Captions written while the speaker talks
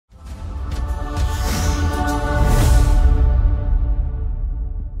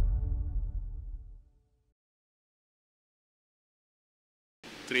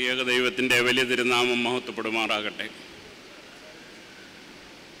ത്രിയേക ദൈവത്തിൻ്റെ വലിയ തിരുനാമം മഹത്വപ്പെടുമാറാകട്ടെ.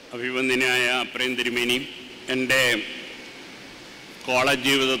 അഭിവന്ദനായ അപ്രേം തിരുമേനി, എൻ്റെ കോളേജ്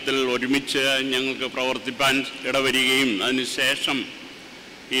ജീവിതത്തിൽ ഒരുമിച്ച് ഞങ്ങൾക്ക് പ്രവർത്തിപ്പാൻ ഇടവരികയും അതിനുശേഷം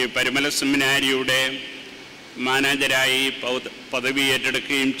ഈ പരുമല സെമിനാരിയുടെ മാനേജരായി പദവി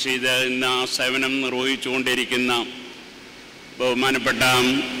ഏറ്റെടുക്കുകയും ചെയ്ത് ഇന്ന് ആ സേവനം നിർവഹിച്ചുകൊണ്ടിരിക്കുന്ന ബഹുമാനപ്പെട്ട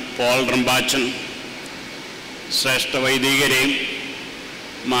പോൾ റമ്പാച്ചൻ, ശ്രേഷ്ഠ വൈദികരെ,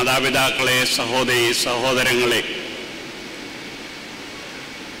 മാതാപിതാക്കളെ, സഹോദരങ്ങളെ,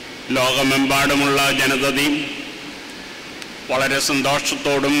 ലോകമെമ്പാടുമുള്ള ജനതതി വളരെ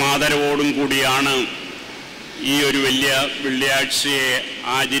സന്തോഷത്തോടും ആദരവോടും കൂടിയാണ് ഈ ഒരു വലിയ വെള്ളിയാഴ്ചയെ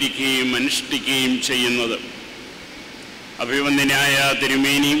ആചരിക്കുകയും അനുഷ്ഠിക്കുകയും ചെയ്യുന്നത്. അഭിവന്ദനായ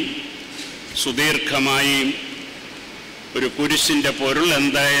തിരുമേനി സുദീർഘമായി ഒരു കുരിശിൻ്റെ പൊരുൾ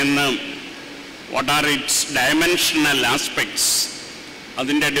എന്താ എന്ന്, what are it's dimensional aspects,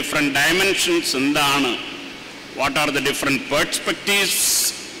 അതിൻ്റെ ഡിഫറെൻറ്റ് ഡയമെൻഷൻസ് എന്താണ്, what are the different perspectives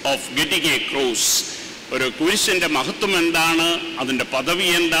of getting A cross, ഒരു കുരിശിൻ്റെ മഹത്വം എന്താണ്, അതിൻ്റെ പദവി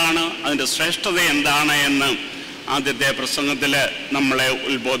എന്താണ്, അതിൻ്റെ ശ്രേഷ്ഠത എന്താണ് എന്ന് ആദ്യത്തെ പ്രസംഗത്തിൽ നമ്മളെ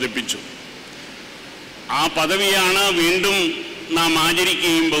ഉത്ബോധിപ്പിച്ചു. ആ പദവിയാണ് വീണ്ടും നാം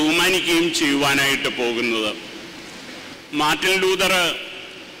ആചരിക്കുകയും ബഹുമാനിക്കുകയും ചെയ്യുവാനായിട്ട് പോകുന്നത്. മാർട്ടിൻ ലൂതർ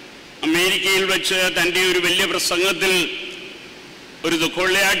അമേരിക്കയിൽ വെച്ച് തൻ്റെ ഒരു വലിയ പ്രസംഗത്തിൽ, ഒരു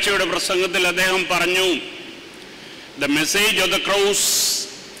ദുഃഖവെള്ളിയാഴ്ചയുടെ പ്രസംഗത്തിൽ അദ്ദേഹം പറഞ്ഞു, "The message of the cross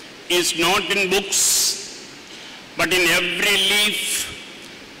is not in books, but in every leaf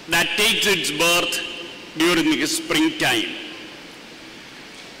that takes its birth during the springtime."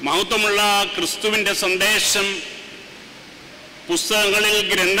 മഹത്വമുള്ള ക്രിസ്തുവിൻ്റെ സന്ദേശം പുസ്തകങ്ങളിൽ,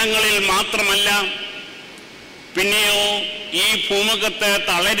 ഗ്രന്ഥങ്ങളിൽ മാത്രമല്ല, പിന്നെയോ ഈ ഭൂമുഖത്ത്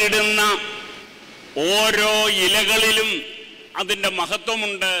തളരിടുന്ന ഓരോ ഇലകളിലും അതിൻ്റെ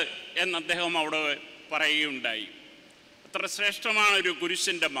മഹത്വമുണ്ട് എന്ന് അദ്ദേഹം അവിടെ പറയുകയുണ്ടായി. അത്ര ശ്രേഷ്ഠമാണ് ഒരു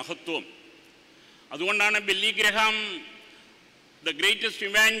കുരിശിൻ്റെ മഹത്വം. അതുകൊണ്ടാണ് Billy Graham, the greatest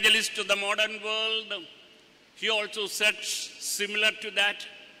evangelist of the modern world, he also said similar to that.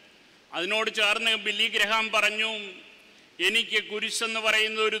 അതിനോട് ചേർന്ന് ബില്ലി ഗ്രഹാം പറഞ്ഞു, എനിക്ക് കുരിശെന്ന്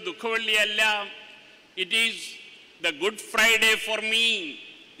പറയുന്ന ഒരു ദുഃഖവെള്ളിയല്ല, it is the good Friday for me.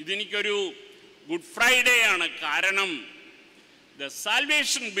 ഇതെനിക്കൊരു good Friday ആണ്. കാരണം the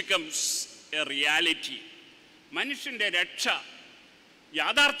salvation becomes A reality. മനുഷ്യൻ്റെ രക്ഷ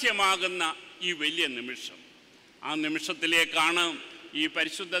യാഥാർത്ഥ്യമാകുന്ന ഈ വലിയ നിമിഷം, ആ നിമിഷത്തിലേക്കാണ് ഈ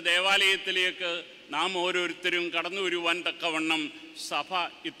പരിശുദ്ധ ദേവാലയത്തിലേക്ക് നാം ഓരോരുത്തരും കടന്നു വരുവാൻ തക്കവണ്ണം സഭ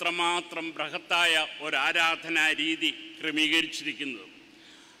ഇത്രമാത്രം ബൃഹത്തായ ഒരാരാധനാ രീതി ക്രമീകരിച്ചിരിക്കുന്നത്.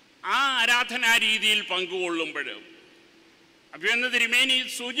 ആ ആരാധനാ രീതിയിൽ പങ്കുകൊള്ളുമ്പോൾ അഭിവന്ദ തിരുമേനി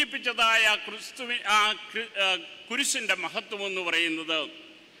സൂചിപ്പിച്ചതായ കുരിശിൻ്റെ മഹത്വം എന്ന് പറയുന്നത്,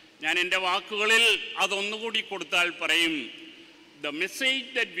 ഞാൻ എൻ്റെ വാക്കുകളിൽ അതൊന്നുകൂടി കൊടുത്താൽ പറയും, the message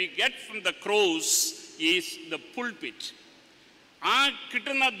that we get from the cross is the pulpit. ആ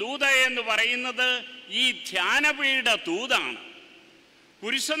കിട്ടുന്ന ദൂത എന്ന് പറയുന്നത് ഈ ധ്യാനപീഠ ദൂതാണ്.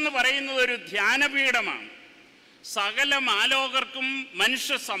 കുരിശെന്ന് പറയുന്നത് ഒരു ധ്യാനപീഠമാണ്. സകല മാലോകർക്കും,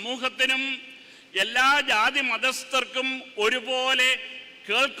 മനുഷ്യ സമൂഹത്തിനും, എല്ലാ ജാതി മതസ്ഥർക്കും ഒരുപോലെ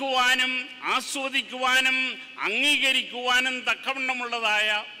കേൾക്കുവാനും ആസ്വദിക്കുവാനും അംഗീകരിക്കുവാനും തക്കവണ്ണമുള്ളതായ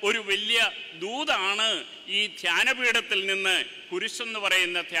ഒരു വലിയ ദൂതാണ് ഈ ധ്യാനപീഠത്തിൽ നിന്ന്, കുരിശെന്ന്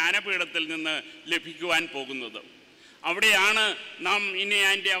പറയുന്ന ധ്യാനപീഠത്തിൽ നിന്ന് ലഭിക്കുവാൻ പോകുന്നത്. അവിടെയാണ് നാം ഇനി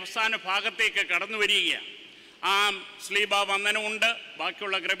അതിൻ്റെ അവസാന ഭാഗത്തേക്ക് കടന്നു വരികയാണ്. ആ സ്ലീബ വന്ദനമുണ്ട്,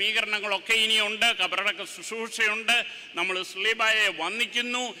 ബാക്കിയുള്ള ക്രമീകരണങ്ങളൊക്കെ ഇനിയുണ്ട്, കബറടക്ക ശുശ്രൂഷയുണ്ട്, നമ്മൾ സ്ലീബയെ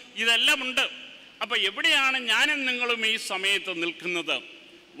വന്ദിക്കുന്നു, ഇതെല്ലാം ഉണ്ട്. അപ്പോൾ എവിടെയാണ് ഞാനും നിങ്ങളും ഈ സമയത്ത് നിൽക്കുന്നത്?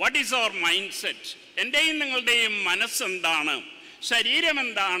 What is our mind set? എൻ്റെയും നിങ്ങളുടെയും മനസ്സെന്താണ്, ശരീരം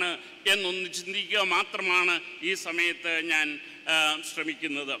എന്താണ് എന്നൊന്ന് ചിന്തിക്കുക മാത്രമാണ് ഈ സമയത്ത് ഞാൻ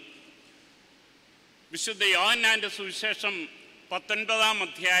ശ്രമിക്കുന്നത്. വിശുദ്ധ യോഹന്നാൻ്റെ സുവിശേഷം 19-ാം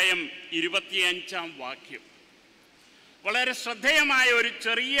അധ്യായം 25-ാം വാക്യം, വളരെ ശ്രദ്ധേയമായ ഒരു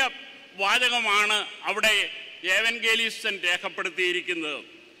ചെറിയ വാചകമാണ് അവിടെ ഏവൻഗേലിസ്റ്റൻ രേഖപ്പെടുത്തിയിരിക്കുന്നത്.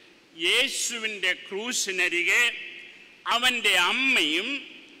 യേശുവിൻ്റെ ക്രൂശിനരികെ അവൻ്റെ അമ്മയും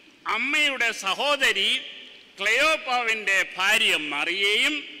അമ്മയുടെ സഹോദരി ക്ലെയോപ്പാവിൻ്റെ ഭാര്യ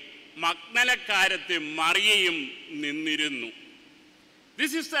മറിയയും മഗ്ദലക്കാരത്തി മറിയയും നിന്നിരുന്നു.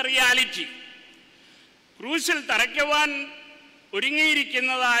 This is the reality. ക്രൂശിൽ തറയ്ക്കുവാൻ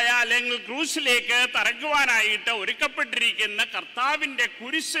ഒരുങ്ങിയിരിക്കുന്നതായ, അല്ലെങ്കിൽ ക്രൂശിലേക്ക് തറയ്ക്കുവാനായിട്ട് ഒരുക്കപ്പെട്ടിരിക്കുന്ന കർത്താവിൻ്റെ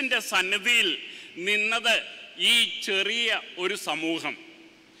കുരിശിൻ്റെ സന്നിധിയിൽ നിന്നത് ഈ ചെറിയ ഒരു സമൂഹം.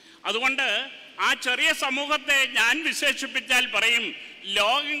 അതുകൊണ്ട് ആ ചെറിയ സമൂഹത്തെ ഞാൻ വിശേഷിപ്പിച്ചാൽ പറയും,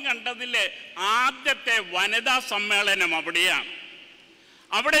 ലോകം കണ്ടതിലെ ആദ്യത്തെ വനിതാ സമ്മേളനം അവിടെയാണ്.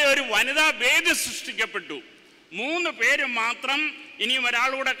 അവിടെ ഒരു വനിതാ വേദി സൃഷ്ടിക്കപ്പെട്ടു. 3 പേര് മാത്രം, ഇനിയും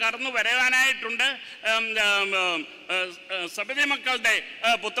ഒരാളൂടെ കടന്നു വരാനായിട്ടുണ്ട്. സബദി മക്കളുടെ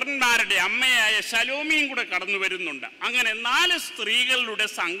പുത്രന്മാരുടെ അമ്മയായ ശലോമിയും കൂടെ കടന്നു വരുന്നുണ്ട്. അങ്ങനെ 4 സ്ത്രീകളുടെ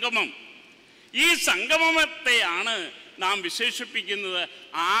സംഗമം. ഈ സംഗമത്തെയാണ് നാം വിശേഷിപ്പിക്കുന്നത്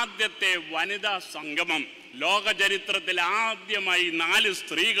ആദ്യത്തെ വനിതാ സംഗമം. ലോക ചരിത്രത്തിൽ ആദ്യമായി 4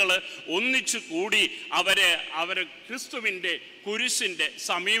 സ്ത്രീകൾ ഒന്നിച്ചു കൂടി അവർ ക്രിസ്തുവിൻ്റെ കുരിശിൻ്റെ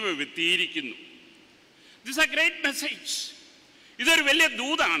സമീപമെത്തിയിരിക്കുന്നു. This A great message. ഇതൊരു വലിയ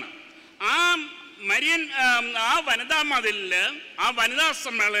ദൂതാണ്. ആ വനിതാ മതിലിൽ, ആ വനിതാ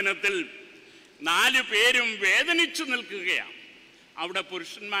സമ്മേളനത്തിൽ 4 പേരും വേദനിച്ചു നിൽക്കുകയാണ്. അവിടെ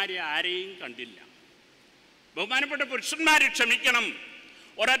പുരുഷന്മാരെ ആരെയും കണ്ടില്ല. ബഹുമാനപ്പെട്ട പുരുഷന്മാരെ ക്ഷമിക്കണം,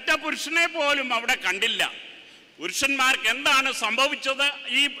 ഒരൊറ്റ പുരുഷനെ പോലും അവിടെ കണ്ടില്ല. പുരുഷന്മാർക്ക് എന്താണ് സംഭവിച്ചത്?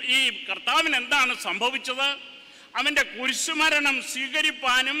 ഈ കർത്താവിന് എന്താണ് സംഭവിച്ചത്? അവൻ്റെ കുരിശുമരണം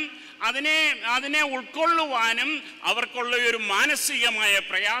സ്വീകരിപ്പാനും അതിനെ ഉൾക്കൊള്ളുവാനും അവർക്കുള്ള ഒരു മാനസികമായ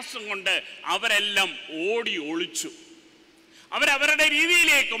പ്രയാസം കൊണ്ട് അവരെല്ലാം ഓടി ഒളിച്ചു. അവരവരുടെ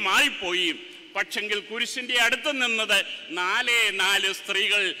രീതിയിലേക്ക് മാറിപ്പോയി. പക്ഷെങ്കിൽ കുരിശിൻ്റെ അടുത്ത് നിന്നത് 4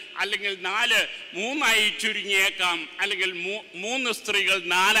 സ്ത്രീകൾ, അല്ലെങ്കിൽ 3 ചുരുങ്ങിയേക്കാം, അല്ലെങ്കിൽ 3 സ്ത്രീകൾ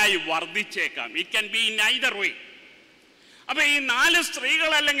 4 വർദ്ധിച്ചേക്കാം. It can be in either വേ. അപ്പൊ ഈ 4 സ്ത്രീകൾ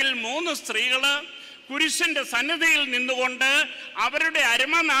അല്ലെങ്കിൽ 3 സ്ത്രീകൾ കുരിശിന്റെ സന്നിധിയിൽ നിന്നുകൊണ്ട് അവരുടെ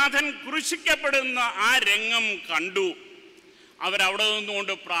അരുമനാഥൻ ക്രൂശിക്കപ്പെടുന്ന ആ രംഗം കണ്ടു. അവരവിടെ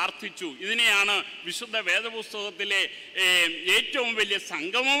നിന്നുകൊണ്ട് പ്രാർത്ഥിച്ചു. ഇതിനെയാണ് വിശുദ്ധ വേദപുസ്തകത്തിലെ ഏറ്റവും വലിയ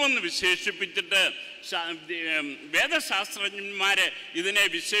സംഗമമെന്ന് വിശേഷിപ്പിച്ചിട്ട് വേദശാസ്ത്രജ്ഞന്മാര് ഇതിനെ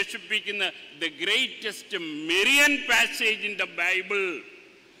വിശേഷിപ്പിക്കുന്ന the greatest Marian passage in the Bible.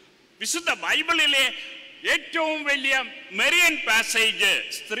 വിശുദ്ധ ബൈബിളിലെ ഏറ്റവും വലിയ മെറിയൻ പാസേജ്.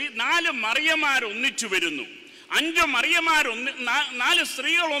 4 മറിയമാർ ഒന്നിച്ചു വരുന്നു, 5 മറിയമാർ 4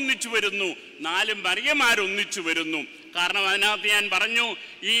 സ്ത്രീകൾ ഒന്നിച്ചു വരുന്നു, 4 മറിയമാർ ഒന്നിച്ചു വരുന്നു. കാരണം അതിനകത്ത് ഞാൻ പറഞ്ഞു,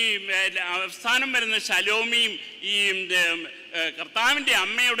 ഈ അവസാനം വരുന്ന ശലോമിയും ഈ കർത്താവിൻ്റെ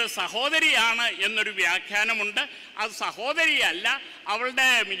അമ്മയുടെ സഹോദരിയാണ് എന്നൊരു വ്യാഖ്യാനമുണ്ട്. അത് സഹോദരിയല്ല, അവളുടെ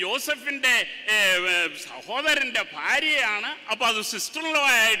യോസഫിൻ്റെ സഹോദരൻ്റെ ഭാര്യയാണ്. അപ്പോൾ അത് സിസ്റ്റർ ഇൻ ലോ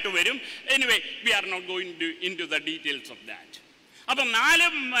ആയിട്ട് വരും. Anyway, V are not going in to the details of that. അപ്പം 4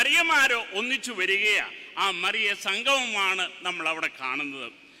 മറിയമാരോ ഒന്നിച്ചു വരികയാണ്. ആ മറിയ സംഗമമാണ് നമ്മൾ അവിടെ കാണുന്നത്.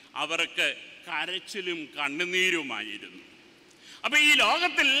 അവർക്ക് കരച്ചിലും കണ്ണുനീരുമായിരുന്നു. അപ്പൊ ഈ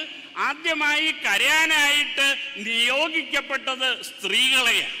ലോകത്തിൽ ആദ്യമായി കരയാനായിട്ട് നിയോഗിക്കപ്പെട്ടത്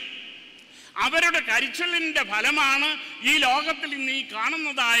സ്ത്രീകളെയാണ്. അവരുടെ കരച്ചിലിൻ്റെ ഫലമാണ് ഈ ലോകത്തിൽ ഇന്ന് ഈ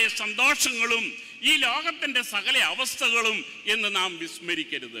കാണുന്നതായ സന്തോഷങ്ങളും ഈ ലോകത്തിൻ്റെ സകല അവസ്ഥകളും എന്ന് നാം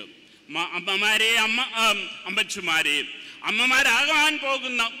വിസ്മരിക്കരുത്. അമ്മമാരെ, അമ്മച്ചുമാരെ, അമ്മമാരാകാൻ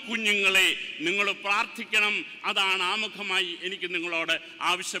പോകുന്ന കുഞ്ഞുങ്ങളെ നിങ്ങൾ പ്രാർത്ഥിക്കണം. അതാണ് ആമുഖമായി എനിക്ക് നിങ്ങളോട്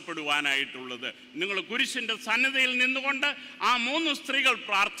ആവശ്യപ്പെടുവാനായിട്ടുള്ളത്. നിങ്ങൾ കുരിശിൻ്റെ സന്നിധിയിൽ നിന്നുകൊണ്ട് ആ 3 സ്ത്രീകൾ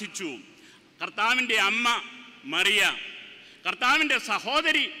പ്രാർത്ഥിച്ചു. കർത്താവിൻ്റെ അമ്മ മറിയ, കർത്താവിൻ്റെ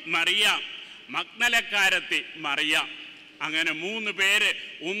സഹോദരി മറിയ, മഗ്ദലക്കാരത്തി മറിയ, അങ്ങനെ 3 പേര്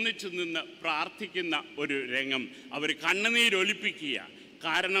ഒന്നിച്ചു നിന്ന് പ്രാർത്ഥിക്കുന്ന ഒരു രംഗം. അവർ കണ്ണുനീരൊലിപ്പിക്കുക.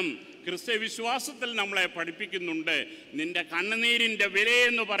 കാരണം ക്രിസ്ത്യ വിശ്വാസത്തിൽ നമ്മളെ പഠിപ്പിക്കുന്നുണ്ട്, നിന്റെ കണ്ണുനീരിൻ്റെ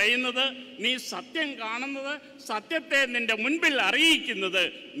വിലയെന്ന് പറയുന്നത്, നീ സത്യം കാണുന്നത്, സത്യത്തെ നിന്റെ മുൻപിൽ അറിയിക്കുന്നത്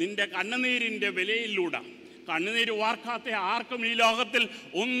നിന്റെ കണ്ണുനീരിൻ്റെ വിലയിലൂടെ. കണ്ണുനീര് വാർക്കാത്ത ആർക്കും ഈ ലോകത്തിൽ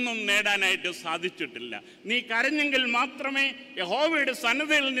ഒന്നും നേടാനായിട്ട് സാധിച്ചിട്ടില്ല. നീ കരഞ്ഞെങ്കിൽ മാത്രമേ, യഹോവയുടെ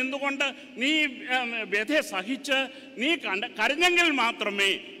സന്നിധിയിൽ നിന്നുകൊണ്ട് നീ വ്യഥ സഹിച്ച് നീ കരഞ്ഞെങ്കിൽ മാത്രമേ,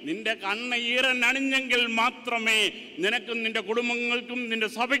 നിന്റെ കണ്ണ് ഈറനണിഞ്ഞെങ്കിൽ മാത്രമേ നിനക്കും നിന്റെ കുടുംബങ്ങൾക്കും നിന്റെ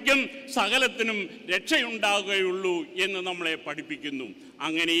സഭയ്ക്കും സകലത്തിനും രക്ഷയുണ്ടാകുകയുള്ളൂ എന്ന് നമ്മളെ പഠിപ്പിക്കുന്നു.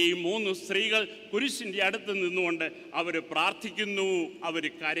 അങ്ങനെ ഈ 3 സ്ത്രീകൾ കുരിശിൻ്റെ അടുത്ത് നിന്നുകൊണ്ട് അവർ പ്രാർത്ഥിക്കുന്നു, അവർ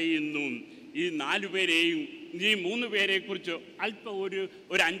കരയുന്നു. ഈ 4 പേരെയും, ഈ 3 പേരെക്കുറിച്ച് അല്പം ഒരു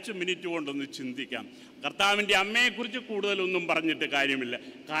 5 മിനിറ്റ് കൊണ്ടൊന്ന് ചിന്തിക്കാം. കർത്താവിൻ്റെ അമ്മയെക്കുറിച്ച് കൂടുതലൊന്നും പറഞ്ഞിട്ട് കാര്യമില്ല.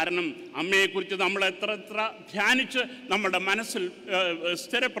 കാരണം അമ്മയെക്കുറിച്ച് നമ്മൾ എത്ര ധ്യാനിച്ച് നമ്മുടെ മനസ്സിൽ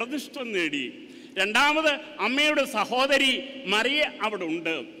സ്ഥിരപ്രതിഷ്ഠ നേടി. രണ്ടാമത്, അമ്മയുടെ സഹോദരി മറിയ അവിടെ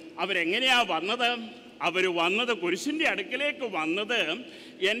ഉണ്ട്. അവരെങ്ങനെയാ വന്നത്? അവർ വന്നത്, കുരിശിൻ്റെ അടുക്കിലേക്ക് വന്നത്,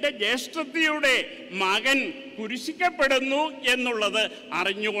 എൻ്റെ ജ്യേഷ്ഠത്തിയുടെ മകൻ കുരിശിക്കപ്പെടുന്നു എന്നുള്ളത്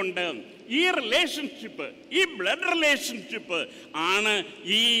അറിഞ്ഞുകൊണ്ട്. ഈ റിലേഷൻഷിപ്പ്, ഈ ബ്ലഡ് റിലേഷൻഷിപ്പ് ആണ്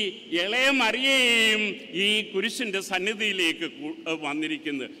ഈ ഇളയ മറിയയെയും ഈ കുരിശിൻ്റെ സന്നിധിയിലേക്ക്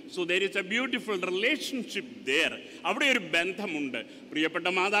വന്നിരിക്കുന്നത്. So there is A beautiful relationship there. അവിടെ ഒരു ബന്ധമുണ്ട്. പ്രിയപ്പെട്ട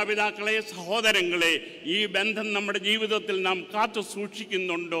മാതാപിതാക്കളെ, സഹോദരങ്ങളെ, ഈ ബന്ധം നമ്മുടെ ജീവിതത്തിൽ നാം കാത്തു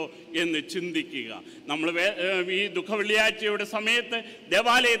സൂക്ഷിക്കുന്നുണ്ടോ എന്ന് ചിന്തിക്കുക. നമ്മൾ ഈ ദുഃഖവെള്ളിയാഴ്ചയുടെ സമയത്ത്,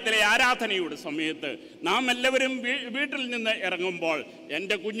 ദേവാലയത്തിലെ ആരാധനയുടെ സമയത്ത് നാം എല്ലാവരും വീട്ടിൽ നിന്ന് ഇറങ്ങുമ്പോൾ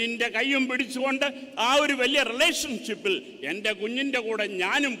എൻ്റെ കുഞ്ഞിൻ്റെ കൈയും പിടിച്ചുകൊണ്ട് ആ ഒരു വലിയ റിലേഷൻഷിപ്പിൽ എൻ്റെ കുഞ്ഞിൻ്റെ കൂടെ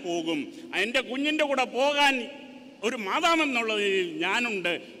ഞാനും പോകും. എൻ്റെ കുഞ്ഞിൻ്റെ കൂടെ പോകാൻ ഒരു മാതാവെന്നുള്ള നിലയിൽ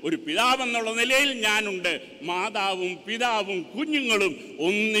ഞാനുണ്ട്, ഒരു പിതാവെന്നുള്ള നിലയിൽ ഞാനുണ്ട്. മാതാവും പിതാവും കുഞ്ഞുങ്ങളും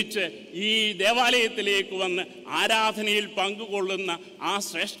ഒന്നിച്ച് ഈ ദേവാലയത്തിലേക്ക് വന്ന് ആരാധനയിൽ പങ്കുകൊള്ളുന്ന ആ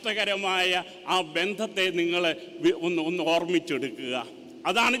ശ്രേഷ്ഠകരമായ ആ ബന്ധത്തെ നിങ്ങൾ ഒന്ന് ഓർമ്മിച്ചെടുക്കുക.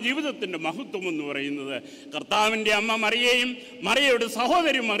 അതാണ് ജീവിതത്തിൻ്റെ മഹത്വം എന്ന് പറയുന്നത്. കർത്താവിൻ്റെ അമ്മ മറിയയും മറിയയുടെ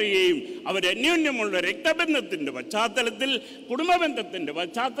സഹോദരി മറിയയും അവർ അന്യോന്യമുള്ള രക്തബന്ധത്തിൻ്റെ പശ്ചാത്തലത്തിൽ, കുടുംബബന്ധത്തിൻ്റെ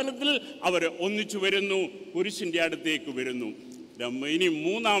പശ്ചാത്തലത്തിൽ അവർ ഒന്നിച്ചു വരുന്നു, കുരിശിൻ്റെ അടുത്തേക്ക് വരുന്നു. ഇനി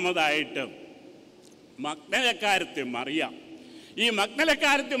മൂന്നാമതായിട്ട് മഗ്ദലക്കാരത്തി മറിയ. ഈ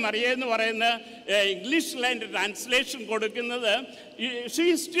മഗ്ദലക്കാരത്തി മറിയ എന്ന് പറയുന്ന ഇംഗ്ലീഷിൽ അതിൻ്റെ ട്രാൻസ്ലേഷൻ കൊടുക്കുന്നത് she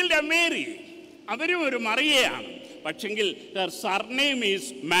is still A Mary. അവരും ഒരു മറിയയാണ്. പക്ഷെങ്കിൽ സർനെയിം ഈസ്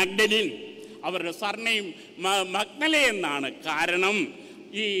മാഗ്ഡലിൻ. അവരുടെ സർനെയിം മഗ്ദല എന്നാണ്. കാരണം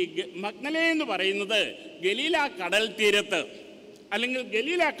ഈ മഗ്ദല എന്ന് പറയുന്നത് ഗലീല കടൽ തീരത്ത്, അല്ലെങ്കിൽ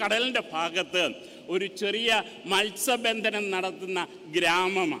ഗലീല കടലിൻ്റെ ഭാഗത്ത് ഒരു ചെറിയ മത്സ്യബന്ധനം നടത്തുന്ന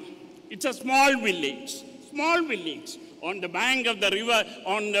ഗ്രാമമാണ്. It's A small village on the bank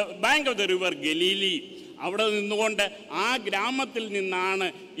of the river Galilei. അവിടെ നിന്നുകൊണ്ട് ആ ഗ്രാമത്തിൽ നിന്നാണ്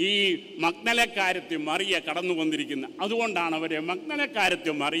ഈ മഗ്ദലക്കാരത്തി മറിയ കടന്നു വന്നിരിക്കുന്നത്. അതുകൊണ്ടാണ് അവരെ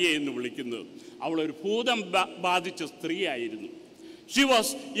മഗ്ദലക്കാരത്തി മറിയ എന്ന് വിളിക്കുന്നത്. അവളൊരു ഭൂതം ബാധിച്ച സ്ത്രീയായിരുന്നു. She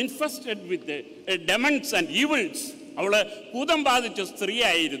was infested with demons and evils. അവൾ ഭൂതം ബാധിച്ച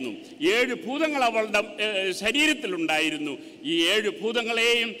സ്ത്രീയായിരുന്നു. 7 ഭൂതങ്ങൾ അവളുടെ ശരീരത്തിലുണ്ടായിരുന്നു. ഈ 7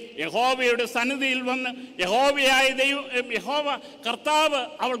 ഭൂതങ്ങളെയും യഹോവയുടെ സന്നിധിയിൽ വന്ന് യഹോവ കർത്താവ്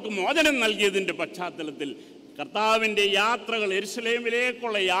അവൾക്ക് മോചനം നൽകിയതിൻ്റെ പശ്ചാത്തലത്തിൽ കർത്താവിൻ്റെ യാത്രകൾ,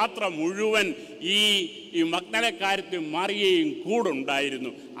 യെരുശലേമിലേക്കുള്ള യാത്ര മുഴുവൻ ഈ മഗ്ദലക്കാരത്തി മറിയയും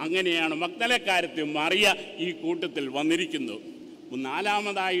കൂടുണ്ടായിരുന്നു. അങ്ങനെയാണ് മഗ്ദലക്കാരത്തി മറിയ ഈ കൂട്ടത്തിൽ വന്നിരിക്കുന്നത്.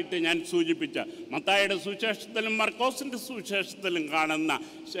 നാലാമതായിട്ട് ഞാൻ സൂചിപ്പിച്ച മത്തായിയുടെ സുവിശേഷത്തിലും മർക്കോസിൻ്റെ സുവിശേഷത്തിലും കാണുന്ന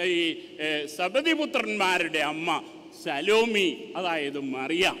ഈ സബദിപുത്രന്മാരുടെ അമ്മ സലോമി, അതായത്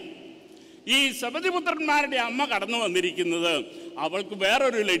മറിയ. ഈ സബദിപുത്രന്മാരുടെ അമ്മ കടന്നു വന്നിരിക്കുന്നത് അവൾക്ക്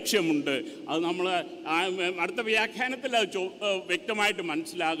വേറൊരു ലക്ഷ്യമുണ്ട്. അത് നമ്മൾ അടുത്ത വ്യാഖ്യാനത്തിൽ അത് വ്യക്തമായിട്ട്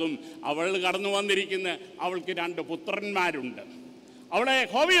മനസ്സിലാകും. അവൾ കടന്നു വന്നിരിക്കുന്ന അവൾക്ക് 2 പുത്രന്മാരുണ്ട്. അവളെ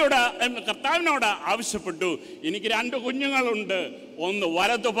കർത്താവിനോട് ആവശ്യപ്പെട്ടു, എനിക്ക് 2 കുഞ്ഞുങ്ങളുണ്ട്, ഒന്ന്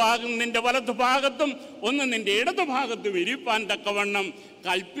നിന്റെ വലതുഭാഗത്തും ഒന്ന് നിന്റെ ഇടതുഭാഗത്തും ഇരിപ്പാൻ തക്കവണ്ണം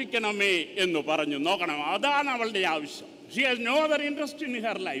കൽപ്പിക്കണമേ എന്ന് പറഞ്ഞു. നോക്കണം, അതാണ് അവളുടെ ആവശ്യം. She has no other interest in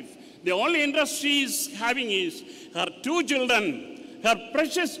her life. The only interest she is having is her 2 children, her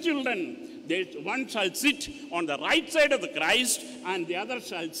precious children. One shall sit on the right side of the Christ and the other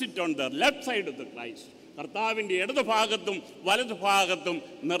shall sit on the left side of the Christ. കർത്താവിൻ്റെ ഇടതുഭാഗത്തും വലതുഭാഗത്തും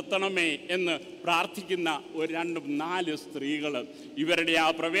നിർത്തണമേ എന്ന് പ്രാർത്ഥിക്കുന്ന ഒരു 4 സ്ത്രീകൾ. ഇവരുടെ ആ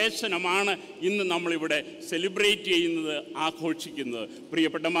പ്രവേശനമാണ് ഇന്ന് നമ്മളിവിടെ celebrate ചെയ്യുന്നത്, ആഘോഷിക്കുന്നത്.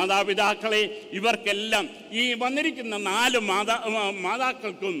 പ്രിയപ്പെട്ട മാതാപിതാക്കളെ, ഇവർക്കെല്ലാം ഈ വന്നിരിക്കുന്ന 4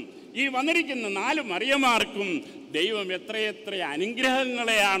 മാതാക്കൾക്കും ഈ വന്നിരിക്കുന്ന 4 മറിയമാർക്കും ദൈവം എത്രയെത്ര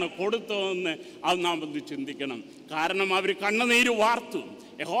അനുഗ്രഹങ്ങളെയാണ് കൊടുത്തതെന്ന് അത് നാം ഒന്ന് ചിന്തിക്കണം. കാരണം അവർ കണ്ണുനീര് വാർത്തു,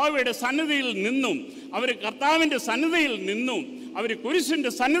 യഹോവയുടെ സന്നിധിയിൽ നിന്നും, അവർ കർത്താവിൻ്റെ സന്നിധിയിൽ നിന്നും, അവർ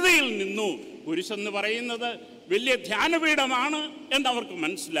കുരിശിൻ്റെ സന്നിധിയിൽ നിന്നു. കുരിശെന്ന് പറയുന്നത് വലിയ ധ്യാനപീഠമാണ് എന്നവർക്ക്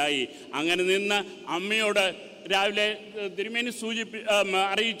മനസ്സിലായി. അങ്ങനെ നിന്ന് അമ്മയോട് രാവിലെ തിരുമേനി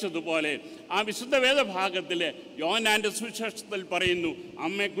അറിയിച്ചതുപോലെ ആ വിശുദ്ധ വേദഭാഗത്തിൽ യോഹന്നാൻ്റെ സുവിശേഷത്തിൽ പറയുന്നു,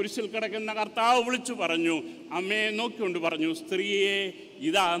 അമ്മയെ കുരിശിൽ കിടക്കുന്ന കർത്താവ് വിളിച്ചു പറഞ്ഞു, അമ്മയെ നോക്കിക്കൊണ്ട് പറഞ്ഞു, സ്ത്രീയെ,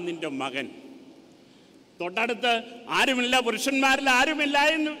 ഇതാ നിൻ്റെ മകൻ. തൊട്ടടുത്ത് ആരുമില്ല, പുരുഷന്മാരിൽ ആരുമില്ല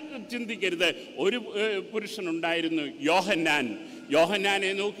എന്ന് ചിന്തിക്കരുത്. ഒരു പുരുഷനുണ്ടായിരുന്നു,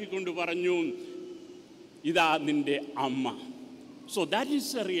 യോഹന്നാനെ നോക്കിക്കൊണ്ട് പറഞ്ഞു, ഇതാ നിൻ്റെ അമ്മ. So that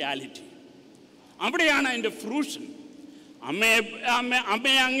is A reality. അവിടെയാണ് അതിൻ്റെ ഫ്രൂഷൻ.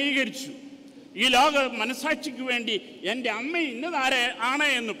 അമ്മയെ അംഗീകരിച്ചു. ഈ ലോക മനസാക്ഷിക്ക് വേണ്ടി എൻ്റെ അമ്മ ഇന്നതാരാണ്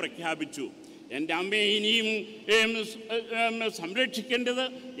എന്ന് പ്രഖ്യാപിച്ചു. എൻ്റെ അമ്മയെ ഇനിയും സംരക്ഷിക്കേണ്ടത്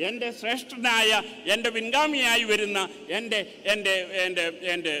എൻ്റെ ശ്രേഷ്ഠനായ, എൻ്റെ പിൻഗാമിയായി വരുന്ന,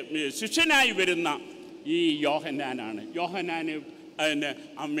 എൻ്റെ ശിഷ്യനായി വരുന്ന ഈ യോഹന്നാനാണ്. യോഹന്നാന് അതിന്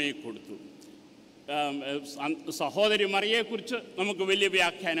അമ്മയെ കൊടുത്തു. സഹോദരി മറിയെക്കുറിച്ച് നമുക്ക് വലിയ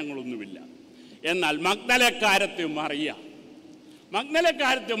വ്യാഖ്യാനങ്ങളൊന്നുമില്ല. എന്നാൽ മഗ്ദലക്കാരത്തി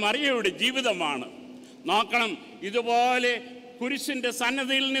മറിയയുടെ ജീവിതമാണ് നോക്കണം. ഇതുപോലെ കുരിശിൻ്റെ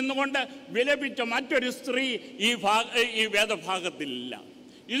സന്നദ്ധിയിൽ നിന്നുകൊണ്ട് വിലപിച്ച മറ്റൊരു സ്ത്രീ ഈ വേദഭാഗത്തിലില്ല.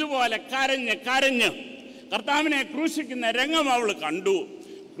 ഇതുപോലെ കരഞ്ഞ് കരഞ്ഞ് കർത്താവിനെ ക്രൂശിക്കുന്ന രംഗം അവൾ കണ്ടു.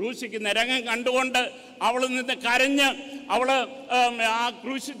 ക്രൂശിക്കുന്ന രംഗം കണ്ടുകൊണ്ട് അവൾ നിന്ന് കരഞ്ഞ് അവൾ ആ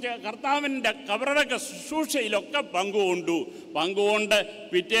ക്രൂശിച്ച കർത്താവിൻ്റെ കബറടക്ക ശുശ്രൂഷയിലൊക്കെ പങ്കുകൊണ്ട്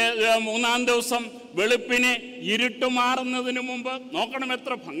പിറ്റേ 3-ാം ദിവസം വെളുപ്പിനെ ഇരുട്ട് മാറുന്നതിന് മുമ്പ്, നോക്കണം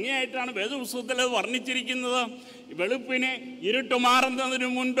എത്ര ഭംഗിയായിട്ടാണ് വേദപുസ്തകത്തിൽ അത് വർണ്ണിച്ചിരിക്കുന്നത്. വെളുപ്പിനെ ഇരുട്ട് മാറുന്നതിന്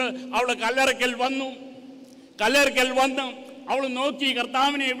മുൻപ് അവൾ കല്ലറയ്ക്കൽ വന്നു അവൾ നോക്കി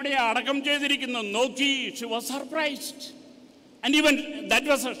കർത്താവിനെ എവിടെയാണ് അടക്കം ചെയ്തിരിക്കുന്നത് നോക്കി. She was surprised and even that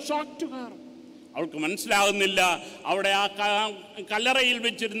was A shock to her. അവൾക്ക് മനസ്സിലാകുന്നില്ല. അവിടെ ആ കല്ലറയിൽ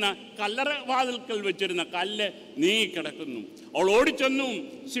വെച്ചിരുന്ന കല്ലറവാതിൽക്കൽ വെച്ചിരുന്ന കല്ല് നീങ്ങിക്കിടക്കുന്നു. അവൾ ഓടിച്ചെന്നു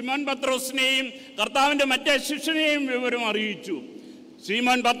ശിമോൻ പത്രോസിനെയും കർത്താവിൻ്റെ മറ്റേ ശിഷ്യനെയും വിവരം അറിയിച്ചു.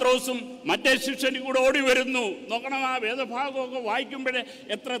 ശിമോൻ പത്രോസും മറ്റേ ശിഷ്യനും കൂടെ ഓടി വരുന്നു. നോക്കണം, ആ വേദഭാഗമൊക്കെ വായിക്കുമ്പോഴേ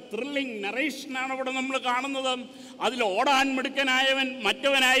എത്ര ത്രില്ലിംഗ് നറേഷനാണ് അവിടെ നമ്മൾ കാണുന്നത്. അതിൽ ഓടാൻ മിടുക്കനായവൻ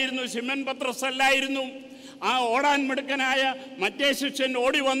മറ്റവനായിരുന്നു, ശിമോൻ പത്രോസ് അല്ലായിരുന്നു. ആ ഓടാൻ മിടുക്കനായ മറ്റേ ശിഷ്യൻ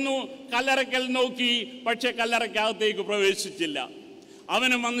ഓടി വന്നു, കല്ലറയ്ക്കൽ നോക്കി, പക്ഷെ കല്ലറയ്ക്കകത്തേക്ക് പ്രവേശിച്ചില്ല.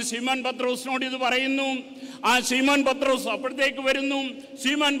 അവനും വന്ന് ശിമോൻ പത്രോസിനോട് ഇത് പറയുന്നു. ആ ശിമോൻ പത്രോസ് അപ്പോഴത്തേക്ക് വരുന്നു.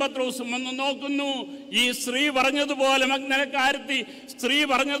 ശിമോൻ പത്രോസും വന്ന് നോക്കുന്നു. ഈ സ്ത്രീ പറഞ്ഞതുപോലെ, മഗ്ദലക്കാരത്തി സ്ത്രീ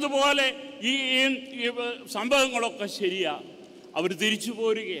പറഞ്ഞതുപോലെ ഈ സംഭവങ്ങളൊക്കെ ശരിയാ. അവർ തിരിച്ചു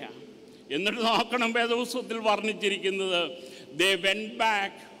പോരുകയാണ്. എന്നിട്ട് നോക്കണം, വേദപുസ്തകത്തിൽ വർണ്ണിച്ചിരിക്കുന്നത് they went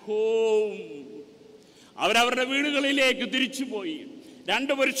back home. അവരവരുടെ വീടുകളിലേക്ക് തിരിച്ചുപോയി.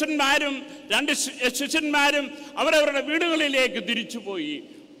 2 പുരുഷന്മാരും 2 ശിഷ്യന്മാരും അവരവരുടെ വീടുകളിലേക്ക് തിരിച്ചുപോയി.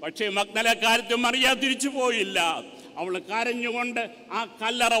 പക്ഷേ മഗ്ദലക്കാരത്തി മറിയ തിരിച്ചു പോയില്ല. അവൾ കരഞ്ഞുകൊണ്ട് ആ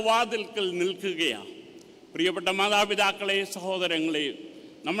കല്ലറ വാതിൽക്കൽ നിൽക്കുകയാണ്. പ്രിയപ്പെട്ട മാതാപിതാക്കളെ, സഹോദരങ്ങളെ,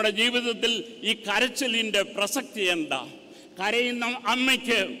 നമ്മുടെ ജീവിതത്തിൽ ഈ കരച്ചിലിൻ്റെ പ്രസക്തി എന്താ? കരയുന്ന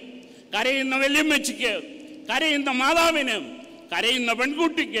അമ്മയ്ക്ക്, കരയുന്ന വല്യമ്മച്ചിക്ക്, കരയുന്ന മാതാവിന്, കരയുന്ന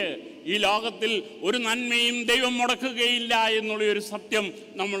പെൺകുട്ടിക്ക് ഈ ലോകത്തിൽ ഒരു നന്മയും ദൈവം മുടക്കുകയില്ല എന്നുള്ളൊരു സത്യം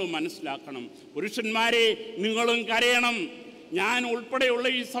നമ്മൾ മനസ്സിലാക്കണം. പുരുഷന്മാരെ, നിങ്ങളും കരയണം. ഞാൻ ഉൾപ്പെടെയുള്ള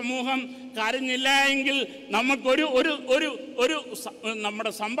ഈ സമൂഹം കരഞ്ഞില്ല എങ്കിൽ നമുക്കൊരു ഒരു ഒരു ഒരു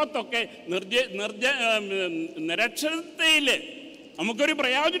നമ്മുടെ സമ്പത്തൊക്കെ നിരക്ഷരതയിൽ നമുക്കൊരു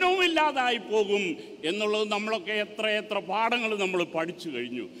പ്രയോജനവും ഇല്ലാതായി പോകും എന്നുള്ളത് നമ്മളൊക്കെ എത്ര പാഠങ്ങൾ നമ്മൾ പഠിച്ചു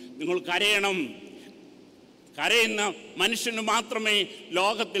കഴിഞ്ഞു. നിങ്ങൾ കരയണം. കരയുന്ന മനുഷ്യന് മാത്രമേ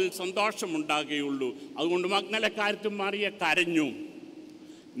ലോകത്തിൽ സന്തോഷമുണ്ടാകുകയുള്ളൂ. അതുകൊണ്ട് മഗ്ദലക്കാരത്തി മറിയ കരഞ്ഞു.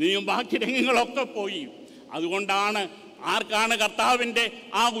 നീയും ബാക്കി രംഗങ്ങളൊക്കെ പോയി. അതുകൊണ്ടാണ് ആർക്കാണ് കർത്താവിൻ്റെ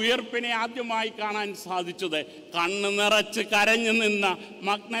ആ ഉയർപ്പിനെ ആദ്യമായി കാണാൻ സാധിച്ചത്? കണ്ണ് നിറച്ച് കരഞ്ഞു നിന്ന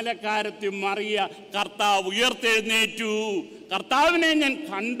മഗ്ദലക്കാരത്തി മറിയ കർത്താവ് ഉയർത്തെഴുന്നേറ്റു, കർത്താവിനെ ഞാൻ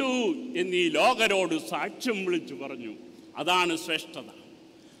കണ്ടു എന്ന് ഈ ലോകരോട് സാക്ഷ്യം വിളിച്ചു പറഞ്ഞു. അതാണ് ശ്രേഷ്ഠത.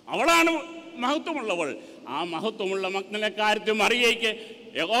 അവളാണ് മഹത്വമുള്ളവൾ. ആ മഹത്വമുള്ള മഗ്ദലക്കാരത്തി മറിയയ്ക്ക്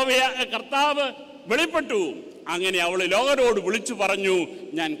യഹോവയായ കർത്താവ് വെളിപ്പെട്ടു. അങ്ങനെ അവൾ ലോകരോട് വിളിച്ചു പറഞ്ഞു,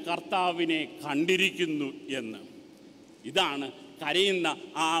 ഞാൻ കർത്താവിനെ കണ്ടിരിക്കുന്നു എന്ന്. ഇതാണ് കരയുന്ന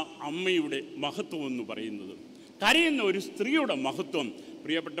ആ അമ്മയുടെ മഹത്വം എന്ന് പറയുന്നത്. കരയുന്ന ഒരു സ്ത്രീയുടെ മഹത്വം.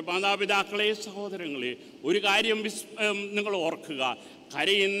 പ്രിയപ്പെട്ട മാതാപിതാക്കളെ, സഹോദരങ്ങളെ, ഒരു കാര്യം നിങ്ങൾ ഓർക്കുക.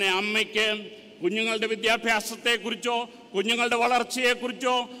 കരയുന്ന അമ്മയ്ക്ക് കുഞ്ഞുങ്ങളുടെ വിദ്യാഭ്യാസത്തെക്കുറിച്ചോ കുഞ്ഞുങ്ങളുടെ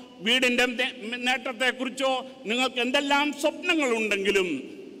വളർച്ചയെക്കുറിച്ചോ വീടിൻ്റെ നേട്ടത്തെക്കുറിച്ചോ നിങ്ങൾക്ക് എന്തെല്ലാം സ്വപ്നങ്ങളുണ്ടെങ്കിലും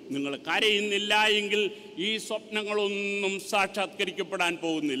നിങ്ങൾ കരയുന്നില്ല എങ്കിൽ ഈ സ്വപ്നങ്ങളൊന്നും സാക്ഷാത്കരിക്കപ്പെടാൻ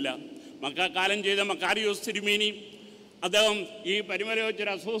പോകുന്നില്ല. മക്കാലം ചെയ്ത മക്കാരിയോസ് തിരുമേനി, അദ്ദേഹം ഈ പരിമലോചന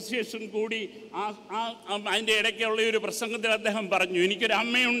അസോസിയേഷൻ കൂടി അതിൻ്റെ ഇടയ്ക്കുള്ള ഒരു പ്രസംഗത്തിൽ അദ്ദേഹം പറഞ്ഞു, എനിക്കൊരു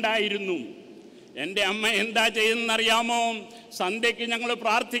അമ്മയുണ്ടായിരുന്നു. എൻ്റെ അമ്മ എന്താ ചെയ്യുന്നറിയാമോ? സന്ധ്യയ്ക്ക് ഞങ്ങൾ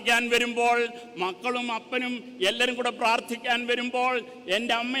പ്രാർത്ഥിക്കാൻ വരുമ്പോൾ, മക്കളും അപ്പനും എല്ലാവരും കൂടെ പ്രാർത്ഥിക്കാൻ വരുമ്പോൾ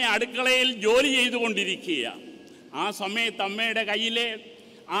എൻ്റെ അമ്മ അടുക്കളയിൽ ജോലി ചെയ്തുകൊണ്ടിരിക്കുക. ആ സമയത്ത് അമ്മയുടെ കയ്യിലെ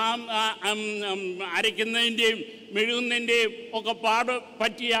ആ അരയ്ക്കുന്നതിൻ്റെയും മെഴുകുന്നതിൻ്റെയും ഒക്കെ പാട്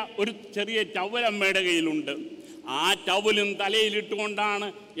പറ്റിയ ഒരു ചെറിയ ടവൽ അമ്മയുടെ കയ്യിലുണ്ട്. ആ ടവലും തലയിലിട്ടുകൊണ്ടാണ്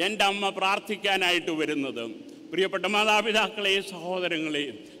എൻ്റെ അമ്മ പ്രാർത്ഥിക്കാനായിട്ട് വരുന്നത്. പ്രിയപ്പെട്ട മാതാപിതാക്കളെ, സഹോദരങ്ങളെ,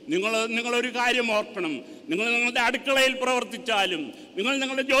 നിങ്ങളൊരു കാര്യം ഓർക്കണം. നിങ്ങൾ നിങ്ങളുടെ അടുക്കളയിൽ പ്രവർത്തിച്ചാലും നിങ്ങൾ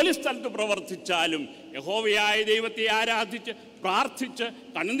നിങ്ങളുടെ ജോലി സ്ഥലത്ത് പ്രവർത്തിച്ചാലും യഹോവയായ ദൈവത്തെ ആരാധിച്ച് പ്രാർത്ഥിച്ച്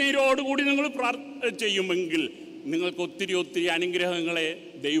കണ്ണുനീരോടുകൂടി നിങ്ങൾ ചെയ്യുമെങ്കിൽ നിങ്ങൾക്ക് ഒത്തിരി അനുഗ്രഹങ്ങളെ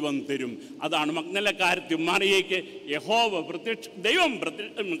ദൈവം തരും. അതാണ് മഗ്ദലക്കാരത്തി മറിയയ്ക്ക്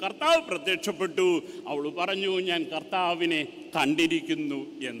കർത്താവ് പ്രത്യക്ഷപ്പെട്ടു. അവൾ പറഞ്ഞു, ഞാൻ കർത്താവിനെ കണ്ടിരിക്കുന്നു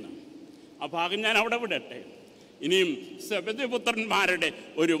എന്ന്. ആ ഭാഗം ഞാൻ അവിടെ വിടട്ടെ. ഇനിയും സെബെദെപുത്രന്മാരുടെ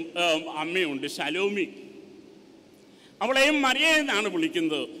ഒരു അമ്മയുണ്ട്, ശലോമി. അവളെയും മറിയ എന്നാണ്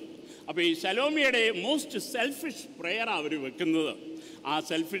വിളിക്കുന്നത്. അപ്പോൾ ഈ ശലോമിയുടെ മോസ്റ്റ് സെൽഫിഷ് പ്രെയർ അവർ വെക്കുന്നത്. ആ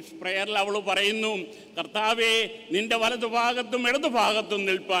സെൽഫിഷ് പ്രെയറിൽ അവൾ പറയുന്നു, കർത്താവേ, നിൻ്റെ വലതുഭാഗത്തും ഇടതുഭാഗത്തും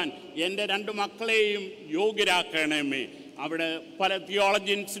നിൽപ്പാൻ എൻ്റെ 2 മക്കളെയും യോഗ്യരാക്കണമേ. അവിടെ പല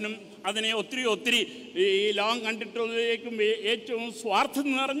തിയോളജിൻസിനും അതിനെ ഒത്തിരി ഈ ലോകം കണ്ടിട്ടുള്ളതിലേക്കും ഏറ്റവും സ്വാർത്ഥം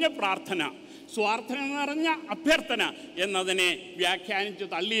നിറഞ്ഞ പ്രാർത്ഥന, സ്വാർത്ഥം നിറഞ്ഞ അഭ്യർത്ഥന എന്നതിനെ വ്യാഖ്യാനിച്ച്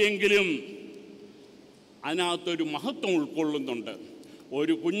തള്ളിയെങ്കിലും അതിനകത്തൊരു മഹത്വം ഉൾക്കൊള്ളുന്നുണ്ട്.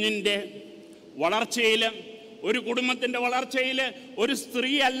 ഒരു കുഞ്ഞിൻ്റെ വളർച്ചയിൽ, ഒരു കുടുംബത്തിൻ്റെ വളർച്ചയിൽ ഒരു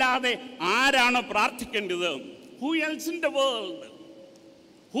സ്ത്രീ അല്ലാതെ ആരാണ് പ്രാർത്ഥിക്കേണ്ടത്? Who else in the world?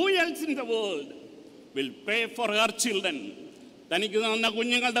 Who else in the world will pray for her children? തനിക്ക് തന്ന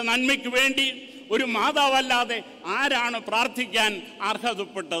കുഞ്ഞുങ്ങളുടെ നന്മയ്ക്ക് വേണ്ടി ഒരു മാതാവല്ലാതെ ആരാണ് പ്രാർത്ഥിക്കാൻ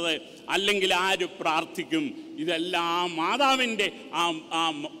അർഹതപ്പെട്ടത്? അല്ലെങ്കിൽ ആര് പ്രാർത്ഥിക്കും? ഇതെല്ലാം മാതാവിൻ്റെ ആ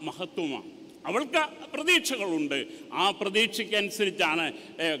മഹത്വമാണ്. അവൾക്ക് പ്രതീക്ഷകളുണ്ട്. ആ പ്രതീക്ഷയ്ക്കനുസരിച്ചാണ്.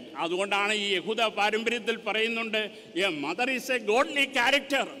 അതുകൊണ്ടാണ് ഈ യഹൂദ പാരമ്പര്യത്തിൽ പറയുന്നുണ്ട്, A mother is A godly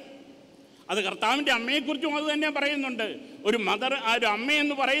character. അത് കർത്താവിൻ്റെ അമ്മയെക്കുറിച്ചും അത് തന്നെ പറയുന്നുണ്ട്. ഒരു മദർ, ആ ഒരു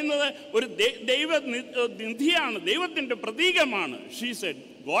അമ്മയെന്ന് പറയുന്നത് ഒരു ദൈവനിധിയാണ്, ദൈവത്തിൻ്റെ പ്രതീകമാണ്. She is A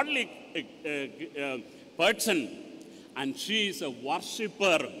godly person and she is A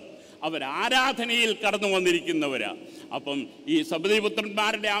worshipper. അവർ ആരാധനയിൽ കടന്നു വന്നിരിക്കുന്നവരാ. അപ്പം ഈ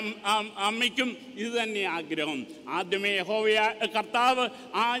സബദിപുത്രന്മാരുടെ അമ്മയ്ക്കും ഇത് തന്നെ ആഗ്രഹം. ആദ്യമേ കർത്താവ്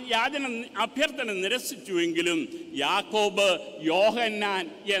ആ അഭ്യർത്ഥന നിരസിച്ചുവെങ്കിലും യാക്കോബ്, യോഹന്നാൻ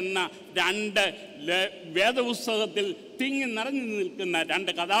എന്ന 2 വേദപുസ്തകത്തിൽ തിങ്ങി നിറഞ്ഞു നിൽക്കുന്ന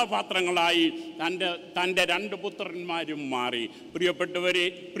 2 കഥാപാത്രങ്ങളായി തൻ്റെ 2 പുത്രന്മാരും മാറി. പ്രിയപ്പെട്ടവരെ,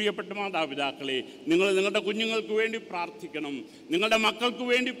 പ്രിയപ്പെട്ട മാതാപിതാക്കളെ, നിങ്ങൾ നിങ്ങളുടെ കുഞ്ഞുങ്ങൾക്ക് വേണ്ടി പ്രാർത്ഥിക്കണം, നിങ്ങളുടെ മക്കൾക്ക്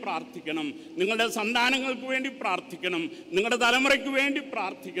വേണ്ടി പ്രാർത്ഥിക്കണം, നിങ്ങളുടെ സന്താനങ്ങൾക്ക് വേണ്ടി പ്രാർത്ഥിക്കണം, നിങ്ങളുടെ തലമുറയ്ക്ക് വേണ്ടി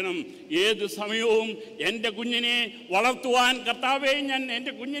പ്രാർത്ഥിക്കണം. ഏത് സമയവും എൻ്റെ കുഞ്ഞിനെ വളർത്തുവാൻ കർത്താവേ, ഞാൻ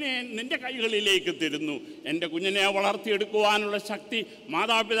എൻ്റെ കുഞ്ഞിനെ നിൻ്റെ കൈകളിലേക്ക് തരുന്നു. എൻ്റെ കുഞ്ഞിനെ വളർത്തിയെടുക്കുവാനുള്ള ശക്തി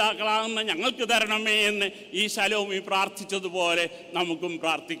മാതാപിതാക്കളാകുന്ന ഞങ്ങൾക്ക് തരണമേ എന്ന് ഈ ശലോമി പ്രാർത്ഥിച്ചതുപോലെ നമുക്കും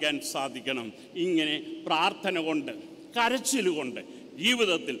പ്രാർത്ഥിക്കാൻ സാധിക്കണം. ഇങ്ങനെ പ്രാർത്ഥന കൊണ്ട്, കരച്ചിലുകൊണ്ട്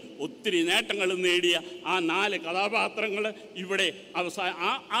ജീവിതത്തിൽ ഒത്തിരി നേട്ടങ്ങൾ നേടിയ ആ 4 കഥാപാത്രങ്ങൾ ഇവിടെ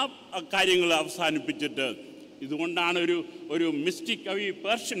ആ കാര്യങ്ങൾ അവസാനിപ്പിച്ചിട്ട്, ഇതുകൊണ്ടാണ് ഒരു മിസ്റ്റിക് കവി,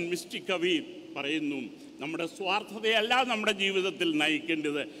 പേർഷ്യൻ മിസ്റ്റിക് കവി പറയുന്നു, നമ്മുടെ സ്വാർത്ഥതയല്ല നമ്മുടെ ജീവിതത്തിൽ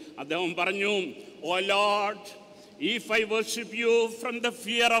നയിക്കേണ്ടത്. അദ്ദേഹം പറഞ്ഞു, ഓ Lord, if I worship you from the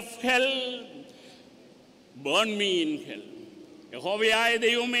fear of hell, burn me in hell. യഹോവയായ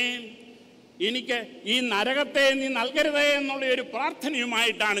ദൈവമേ, എനിക്ക് ഈ നരകത്തെ നീ നൽകരുതേ എന്നുള്ള ഒരു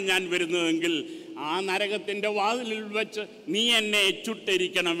പ്രാർത്ഥനയുമായിട്ടാണ് ഞാൻ വരുന്നതെങ്കിൽ ആ നരകത്തിൻ്റെ വാതിലിൽ വെച്ച് നീ എന്നെ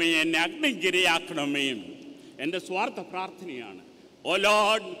ചുട്ടരിക്കണമേ, എന്നെ അഗ്നിക്കിരയാക്കണമേ. എൻ്റെ സ്വാർത്ഥ പ്രാർത്ഥനയാണ്. ഓ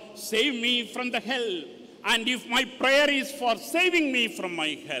Lord, save me from the hell, and if my prayer is four saving me from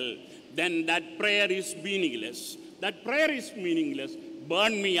my hell, then that prayer is meaningless. That prayer is meaningless.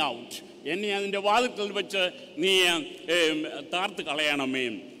 Burn me out. എന്നെ അതിൻ്റെ വാതിൽക്കൽ വെച്ച് നീ താർത്ത് കളയണമേ.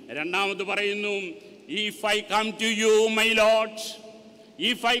 രണ്ടാമത് പറയുന്നു, if I come to you my Lord,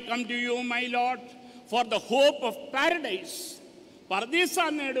 if I come to you my Lord for the hope of paradise, പർദീസ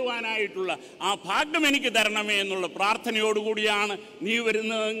നേടുവാനായിട്ടുള്ള ആ ഭാഗ്യം എനിക്ക് തരണമേ എന്നുള്ള പ്രാർത്ഥനയോടുകൂടിയാണ് നീ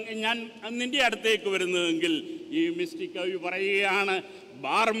വരുന്നതെങ്കിൽ, ഞാൻ നിൻ്റെ അടുത്തേക്ക് വരുന്നതെങ്കിൽ, ഈ മിസ്റ്റിക് കവി പറയുകയാണ്,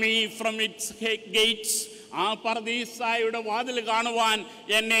 bar me from it's Gates. ആ പർദീസായുടെ വാതിൽ കാണുവാൻ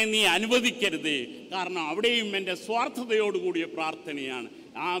എന്നെ നീ അനുവദിക്കരുത്. കാരണം അവിടെയും എൻ്റെ സ്വാർത്ഥതയോടുകൂടിയ പ്രാർത്ഥനയാണ്.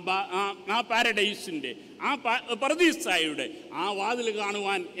 ആ പാരഡൈസിൻ്റെ, ആ പർദീസായുടെ ആ വാതിൽ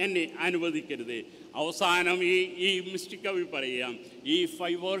കാണുവാൻ എന്നെ അനുവദിക്കരുത്. അവസാനം ഈ മിസ്റ്റിക് കവി പറയാം, if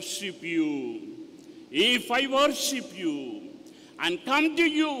I worship you and come to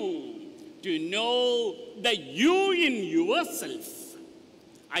you to know the you in yourself,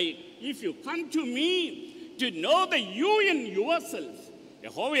 if you come to me to know the you in yourself,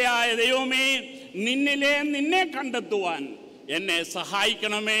 യഹോവയായ ദൈവമേ, നിന്നെ കണ്ടെത്തുവാൻ എന്നെ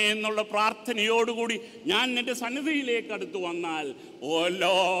സഹായിക്കണമേ എന്നുള്ള പ്രാർത്ഥനയോടുകൂടി ഞാൻ നിന്റെ സന്നിധിയിലേക്ക് അടുത്തു വന്നാൽ, ഓ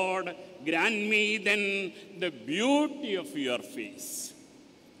Lord, grant me then the beauty of your face.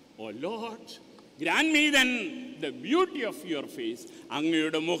 Oh Lord, grant me then the beauty of your face.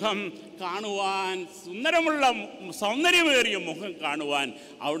 അങ്ങയുടെ മുഖം കാണുവാൻ, സൗന്ദര്യമേറിയ മുഖം കാണുവാൻ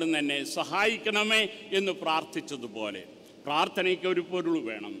അവിടുന്ന് എന്നെ സഹായിക്കണമേ എന്ന് പ്രാർത്ഥിച്ചതുപോലെ പ്രാർത്ഥനയ്ക്ക് ഒരു പൊരുൾ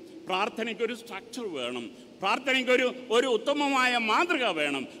വേണം, പ്രാർത്ഥനയ്ക്കൊരു സ്ട്രക്ചർ വേണം, പ്രാർത്ഥനയ്ക്ക് ഒരു ഉത്തമമായ മാതൃക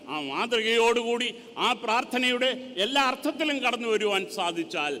വേണം. ആ മാതൃകയോടുകൂടി ആ പ്രാർത്ഥനയുടെ എല്ലാ അർത്ഥത്തിലും കടന്നു വരുവാൻ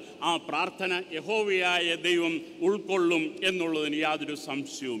സാധിച്ചാൽ ആ പ്രാർത്ഥന യഹോവയായ ദൈവം ഉൾക്കൊള്ളും എന്നുള്ളതിന് യാതൊരു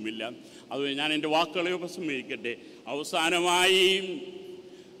സംശയവുമില്ല. അത് ഞാൻ എൻ്റെ വാക്കുകളെ ഉപസംഹരിക്കട്ടെ. അവസാനമായി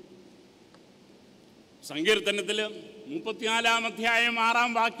സങ്കീർത്തനത്തിൽ 34 അധ്യായം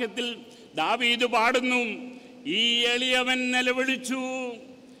 6 വാക്യത്തിൽ ദാവീദ് പാടുന്നു, ഈ എളിയവൻ നിലവിളിച്ചു,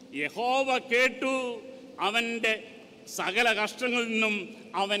 യഹോവ കേട്ടു, അവൻ്റെ സകല കഷ്ടങ്ങളിൽ നിന്നും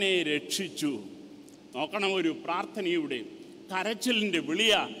അവനെ രക്ഷിച്ചു. നോക്കണം, ഒരു പ്രാർത്ഥനയുടെ കരച്ചിലിൻ്റെ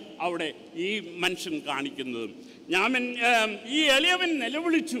വിളിയ അവിടെ ഈ മനുഷ്യൻ കാണിക്കുന്നത്. ഈ എളിയവൻ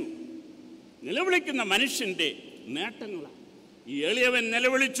നിലവിളിച്ചു. നിലവിളിക്കുന്ന മനുഷ്യൻ്റെ നേട്ടങ്ങളാണ്. ഈ എളിയവൻ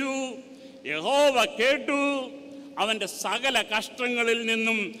നിലവിളിച്ചു, യഹോവ കേട്ടു, അവൻ്റെ സകല കഷ്ടങ്ങളിൽ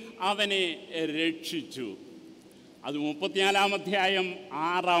നിന്നും അവനെ രക്ഷിച്ചു. അത് 34 അധ്യായം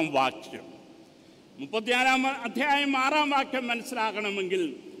 6 വാക്യം. 34 അധ്യായം 6 വാക്യം മനസ്സിലാക്കണമെങ്കിൽ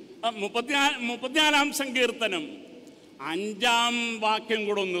 34 സങ്കീർത്തനം 5 വാക്യം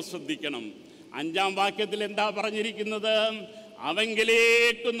കൂടെ ഒന്ന് ശ്രദ്ധിക്കണം. 5 വാക്യത്തിൽ എന്താ പറഞ്ഞിരിക്കുന്നത്?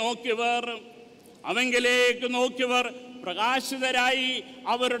 അവങ്കിലേക്ക് നോക്കിയവർ പ്രകാശിതരായി,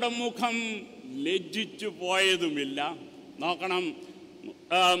 അവരുടെ മുഖം ലജ്ജിച്ചു പോയതുമില്ല. നോക്കണം,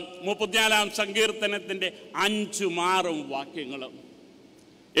 34 സങ്കീർത്തനത്തിൻ്റെ 5-6 വാക്യങ്ങൾ.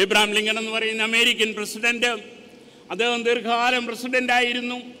 എബ്രഹാം ലിങ്കൺ എന്ന് പറയുന്ന അമേരിക്കൻ പ്രസിഡന്റ്, അദ്ദേഹം ദീർഘകാലം പ്രസിഡന്റ്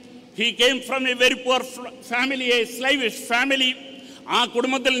ആയിരുന്നു. He came from A very poor family, A സ്ലൈവിഷ് family. ആ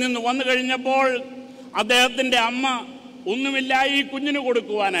കുടുംബത്തിൽ നിന്ന് വന്നു കഴിഞ്ഞപ്പോൾ അദ്ദേഹത്തിൻ്റെ അമ്മ ഒന്നുമില്ല ഈ കുഞ്ഞിന്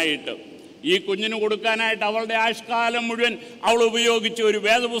കൊടുക്കുവാനായിട്ട്. അവളുടെ ആയുഷ്കാലം മുഴുവൻ അവൾ ഉപയോഗിച്ച ഒരു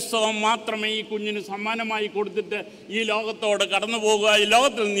വേദപുസ്തകം മാത്രമേ ഈ കുഞ്ഞിന് സമ്മാനമായി കൊടുത്തിട്ട് ഈ ലോകത്തോട് കടന്നു പോകുക, ഈ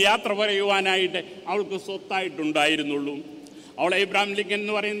ലോകത്തിൽ നിന്ന് യാത്ര പറയുവാനായിട്ട് അവൾക്ക് സ്വത്തായിട്ടുണ്ടായിരുന്നുള്ളൂ. അവളെ ഇബ്രാഹിം ലിങ്കൻ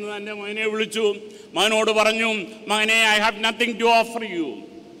എന്ന് പറയുന്നത് എൻ്റെ മകനെ വിളിച്ചു, മകനോട് പറഞ്ഞു, മകനെ, I have nothing to offer U,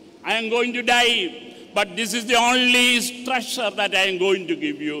 I am going to die, but this is the only treasure that I am going to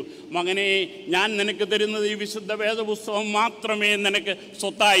give you. മകനെ, ഞാൻ നിനക്ക് തരുന്നത് ഈ വിശുദ്ധ വേദപുസ്തകം മാത്രമേ നിനക്ക്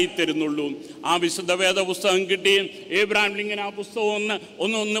സ്വത്തായി തരുന്നുള്ളൂ. ആ വിശുദ്ധ വേദപുസ്തകം കിട്ടി. എബ്രഹാം ലിങ്കൻ ആ പുസ്തകം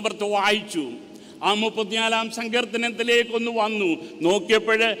ഒന്ന് നിവർത്തി വായിച്ചു. ആ 34 സങ്കീർത്തനത്തിലേക്കൊന്ന് വന്നു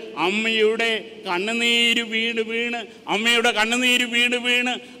നോക്കിയപ്പോൾ അമ്മയുടെ കണ്ണുനീര്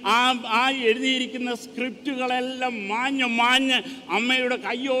വീണ് ആ എഴുതിയിരിക്കുന്ന സ്ക്രിപ്റ്റുകളെല്ലാം മാഞ്ഞ് അമ്മയുടെ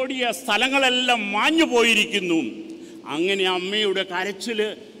കൈയോടിയ സ്ഥലങ്ങളെല്ലാം മാഞ്ഞു പോയിരിക്കുന്നു. അങ്ങനെ അമ്മയുടെ കരച്ചിൽ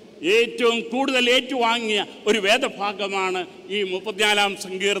ഏറ്റവും കൂടുതൽ ഏറ്റുവാങ്ങിയ ഒരു വേദഭാഗമാണ് ഈ 34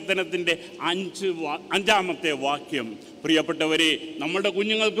 സങ്കീർത്തനത്തിൻ്റെ 5-ാമത്തെ വാക്യം. പ്രിയപ്പെട്ടവരെ, നമ്മുടെ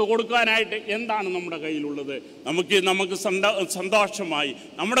കുഞ്ഞുങ്ങൾക്ക് കൊടുക്കാനായിട്ട് എന്താണ് നമ്മുടെ കയ്യിലുള്ളത്? നമുക്ക് സന്തോഷമായി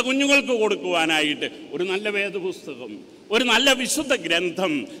നമ്മുടെ കുഞ്ഞുങ്ങൾക്ക് കൊടുക്കുവാനായിട്ട് ഒരു നല്ല വേദപുസ്തകം, ഒരു നല്ല വിശുദ്ധ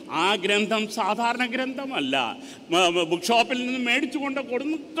ഗ്രന്ഥം. ആ ഗ്രന്ഥം സാധാരണ ഗ്രന്ഥമല്ല, ബുക്ക് ഷോപ്പിൽ നിന്ന് മേടിച്ചുകൊണ്ട്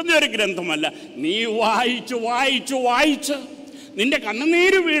കൊടുക്കുന്ന ഒരു ഗ്രന്ഥമല്ല. നീ വായിച്ച് നിന്റെ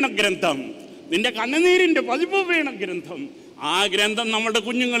കണ്ണുനീര് വീണ ഗ്രന്ഥം, നിന്റെ കണ്ണുനീരിൻ്റെ പതിപ്പ് വീണ ഗ്രന്ഥം, ആ ഗ്രന്ഥം നമ്മുടെ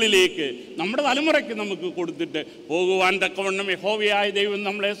കുഞ്ഞുങ്ങളിലേക്ക്, നമ്മുടെ തലമുറയ്ക്ക് നമുക്ക് കൊടുത്തിട്ട് പോകുവാൻ തക്കവണ്ണം യഹോവയായ ദൈവം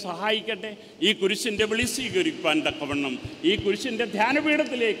നമ്മളെ സഹായിക്കട്ടെ. ഈ കുരിശിൻ്റെ വിളി സ്വീകരിക്കുവാൻ തക്കവണ്ണം, ഈ കുരിശിൻ്റെ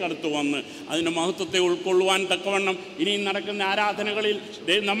ധ്യാനപീഠത്തിലേക്ക് അടുത്ത് വന്ന് അതിൻ്റെ മഹത്വത്തെ ഉൾക്കൊള്ളുവാൻ തക്കവണ്ണം ഇനിയും നടക്കുന്ന ആരാധനകളിൽ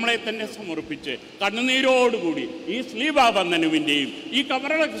നമ്മളെ തന്നെ സമർപ്പിച്ച് കണ്ണുനീരോടുകൂടി ഈ ശ്ലീബാബന്ധനുവിൻ്റെയും ഈ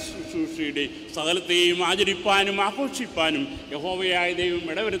കബറട ശുശ്രൂഷയുടെയും സകലത്തെയും ആചരിപ്പാനും ആഘോഷിപ്പാനും യഹോവയായ ദൈവം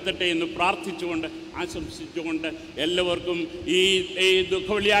ഇടവരുത്തട്ടെ എന്ന് പ്രാർത്ഥിച്ചുകൊണ്ട് ആശംസിച്ചുകൊണ്ട് എല്ലാവർക്കും ഈ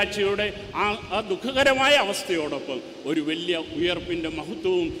ദുഃഖവെള്ളിയാഴ്ചയുടെ ആ ദുഃഖകരമായ അവസ്ഥയോടൊപ്പം ഒരു വലിയ ഉയർപ്പിൻ്റെ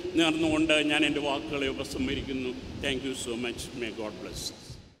മഹത്വവും നേർന്നുകൊണ്ട് ഞാൻ എൻ്റെ വാക്കുകളെ ഉപസംഹരിക്കുന്നു. Thank you so much. May God bless.